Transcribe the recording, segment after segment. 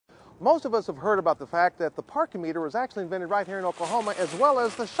Most of us have heard about the fact that the parking meter was actually invented right here in Oklahoma, as well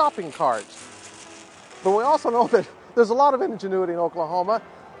as the shopping carts. But we also know that there's a lot of ingenuity in Oklahoma,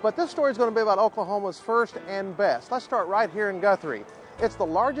 but this story is going to be about Oklahoma's first and best. Let's start right here in Guthrie. It's the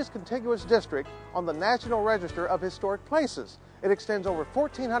largest contiguous district on the National Register of Historic Places. It extends over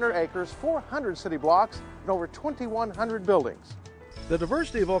 1,400 acres, 400 city blocks, and over 2,100 buildings. The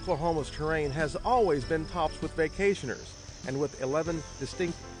diversity of Oklahoma's terrain has always been tops with vacationers, and with 11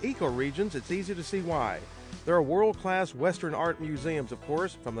 distinct ecoregions, it's easy to see why. There are world-class Western art museums, of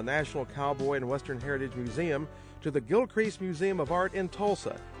course, from the National Cowboy and Western Heritage Museum to the Gilcrease Museum of Art in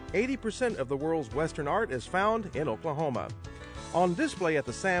Tulsa. 80% of the world's Western art is found in Oklahoma. On display at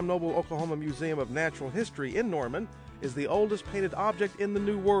the Sam Noble Oklahoma Museum of Natural History in Norman is the oldest painted object in the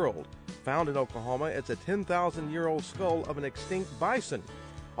New World. Found in Oklahoma, it's a 10,000-year-old skull of an extinct bison.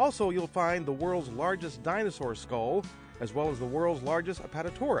 Also, you'll find the world's largest dinosaur skull, as well as the world's largest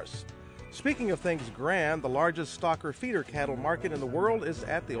Apatosaurus. Speaking of things grand, the largest stocker feeder cattle market in the world is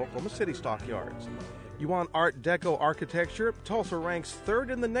at the Oklahoma City Stockyards. You want Art Deco architecture? Tulsa ranks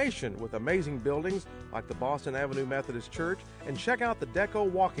third in the nation with amazing buildings like the Boston Avenue Methodist Church, and check out the Deco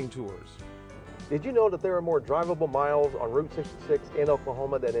walking tours. Did you know that there are more drivable miles on Route 66 in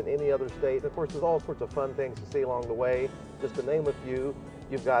Oklahoma than in any other state? Of course, there's all sorts of fun things to see along the way. Just to name a few,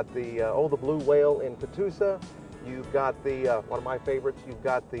 you've got the the Blue Whale in Catoosa. You've got the, one of my favorites, you've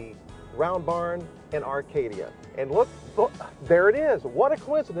got the Round Barn in Arcadia. And look, there it is. What a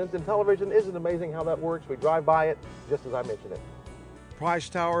coincidence. In television, isn't it amazing how that works? We drive by it just as I mentioned it. Price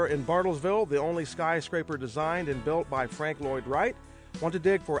Tower in Bartlesville, the only skyscraper designed and built by Frank Lloyd Wright. Want to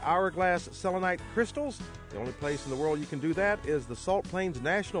dig for hourglass selenite crystals? The only place in the world you can do that is the Salt Plains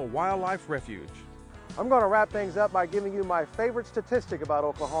National Wildlife Refuge. I'm going to wrap things up by giving you my favorite statistic about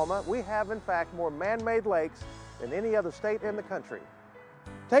Oklahoma. We have, in fact, more man-made lakes than any other state in the country.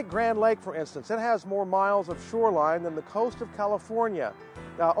 Take Grand Lake, for instance. It has more miles of shoreline than the coast of California.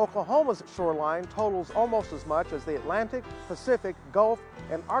 Now, Oklahoma's shoreline totals almost as much as the Atlantic, Pacific, Gulf,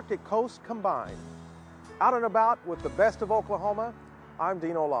 and Arctic coasts combined. Out and about with the best of Oklahoma, I'm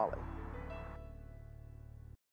Dino Lalli.